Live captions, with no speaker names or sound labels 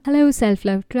Hello, Self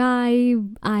Love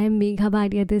Tribe. I am Megha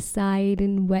Bhatia this side,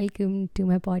 and welcome to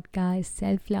my podcast,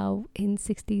 Self Love in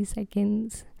 60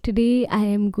 Seconds. Today, I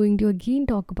am going to again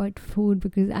talk about food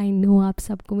because I know आप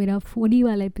सबको मेरा foodie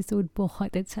वाला episode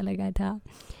बहुत अच्छा लगा था.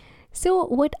 So,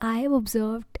 what I have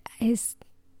observed is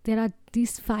there are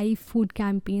these 5 food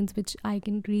campaigns which I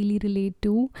can really relate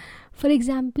to. For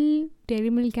example, Dairy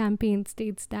Milk campaign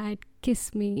states that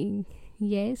kiss me.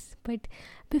 Yes, but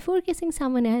before kissing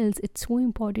someone else, it's so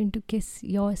important to kiss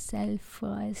yourself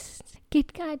first.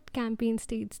 Kit Kat campaign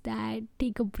states that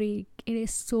take a break. It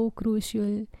is so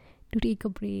crucial to take a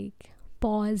break,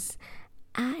 pause,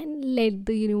 and let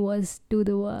the universe do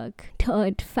the work.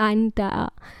 Third, Fanta.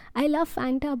 I love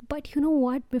Fanta, but you know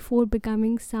what? Before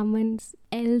becoming someone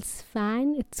else's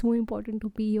fan, it's so important to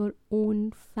be your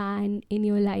own fan in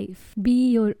your life.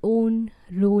 Be your own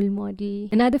role model.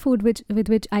 Another food with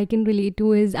which I can relate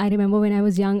to is, I remember when I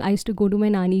was young, I used to go to my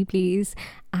nanny place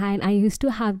and I used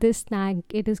to have this snack.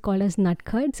 It is called as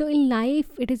nutcut. So in life,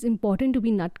 it is important to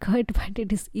be nutcut, but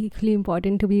it is equally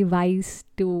important to be wise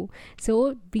too.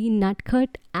 So be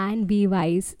nutcut and be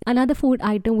wise. Another food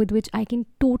item with which I can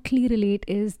totally relate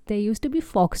is there used to be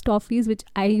Fox toffees, which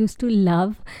I used to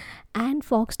love, and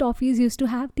Fox toffees used to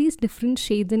have these different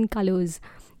shades and colors,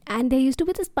 and there used to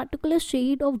be this particular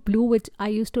shade of blue which I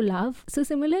used to love. So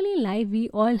similarly in life, we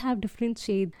all have different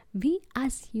shades. We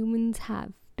as humans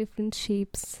have different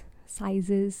shapes,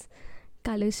 sizes,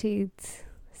 color shades,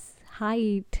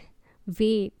 height,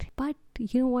 weight, but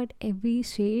you know what, every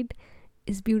shade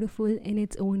is beautiful in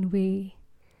its own way.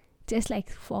 Just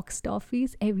like Fox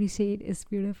toffees, every shade is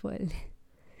beautiful.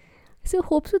 So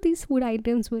hope so these food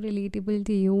items were relatable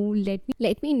to you.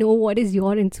 Let me know what is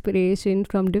your inspiration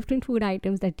from different food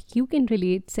items that you can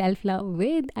relate self-love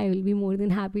with. I will be more than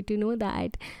happy to know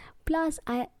that. Plus,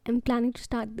 I am planning to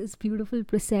start this beautiful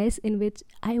process in which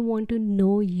I want to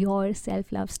know your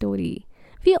self-love story.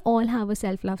 We all have a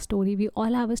self-love story. We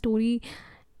all have a story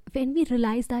when we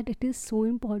realize that it is so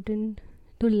important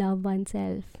to love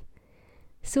oneself.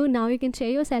 So now you can share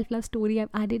your self-love story.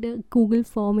 I've added a Google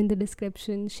form in the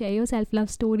description. Share your self-love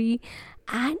story,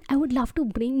 and I would love to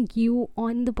bring you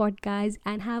on the podcast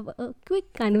and have a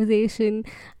quick conversation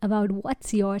about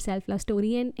what's your self-love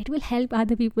story, and it will help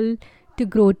other people to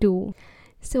grow too.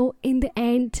 So in the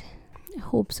end, I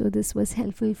hope so this was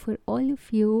helpful for all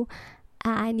of you.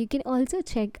 And you can also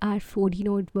check our 40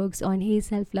 notebooks on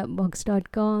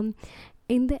heyselflovebox.com.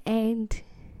 In the end,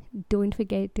 don't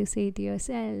forget to say to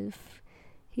yourself,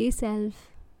 hey self,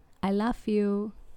 I love you.